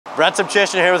Brett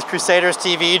Sobchyshyn here with Crusaders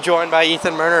TV, joined by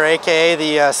Ethan Merner, aka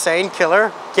the Saint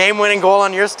Killer. Game-winning goal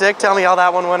on your stick. Tell me how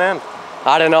that one went in.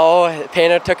 I don't know.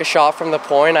 Painter took a shot from the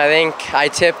point. I think I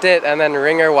tipped it, and then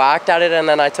Ringer whacked at it, and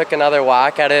then I took another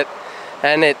whack at it,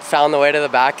 and it found the way to the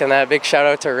back. And a big shout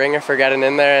out to Ringer for getting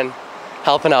in there and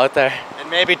helping out there.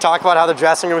 And maybe talk about how the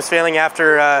dressing room was feeling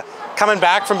after coming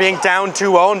back from being down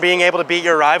 2-0 and being able to beat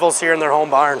your rivals here in their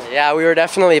home barn. Yeah, we were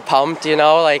definitely pumped. You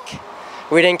know, like,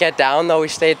 we didn't get down though. We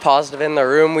stayed positive in the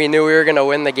room. We knew we were going to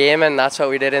win the game, and that's what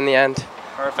we did in the end.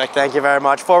 Perfect. Thank you very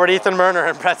much. Forward Ethan Merner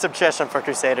and Brett Sobchyshyn for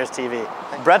Crusaders TV.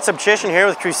 Brett Sobchyshyn here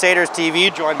with Crusaders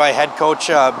TV, joined by head coach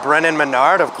Brennan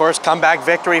Menard. Of course, comeback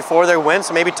victory for their win.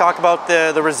 So maybe talk about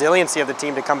the resiliency of the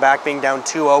team to come back being down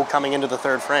 2-0 coming into the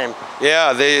third frame.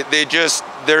 Yeah, it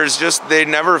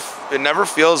never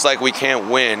feels like we can't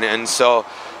win, and so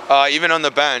even on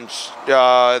the bench,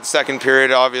 the second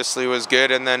period obviously was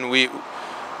good, and then we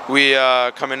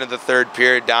come into the third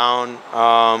period down.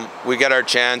 We get our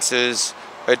chances.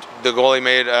 The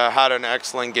goalie had an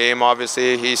excellent game.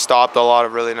 Obviously, he stopped a lot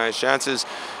of really nice chances,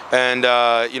 and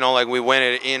you know, like, we win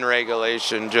it in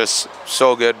regulation. Just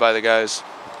so good by the guys.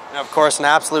 And of course, an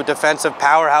absolute defensive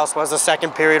powerhouse was the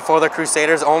second period for the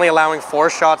Crusaders, only allowing 4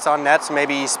 shots on net. So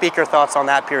maybe speak your thoughts on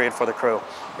that period for the Crew.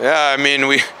 Yeah, I mean,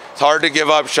 it's hard to give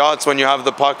up shots when you have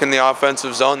the puck in the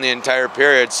offensive zone the entire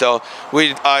period. So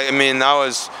I mean, that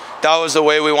was the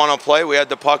way we want to play. We had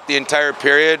the puck the entire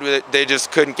period. They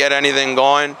just couldn't get anything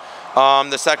going.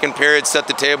 The second period set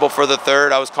the table for the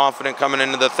third. I was confident coming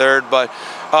into the third, but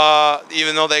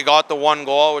even though they got the 1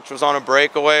 goal, which was on a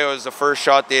breakaway, it was the first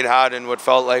shot they'd had in what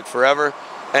felt like forever.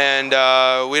 And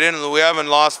we haven't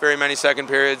lost very many second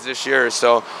periods this year.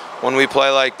 So when we play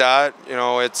like that, you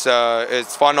know, it's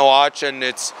fun to watch, and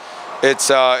it's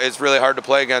really hard to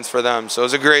play against for them. So it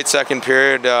was a great second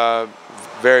period.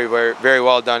 Very, very, very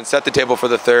well done. Set the table for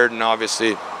the third, and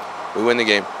obviously we win the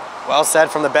game. Well said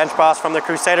from the bench boss from the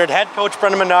Crusaders, head coach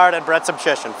Brennan Menard and Brett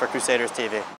Sobchyshyn for Crusaders TV.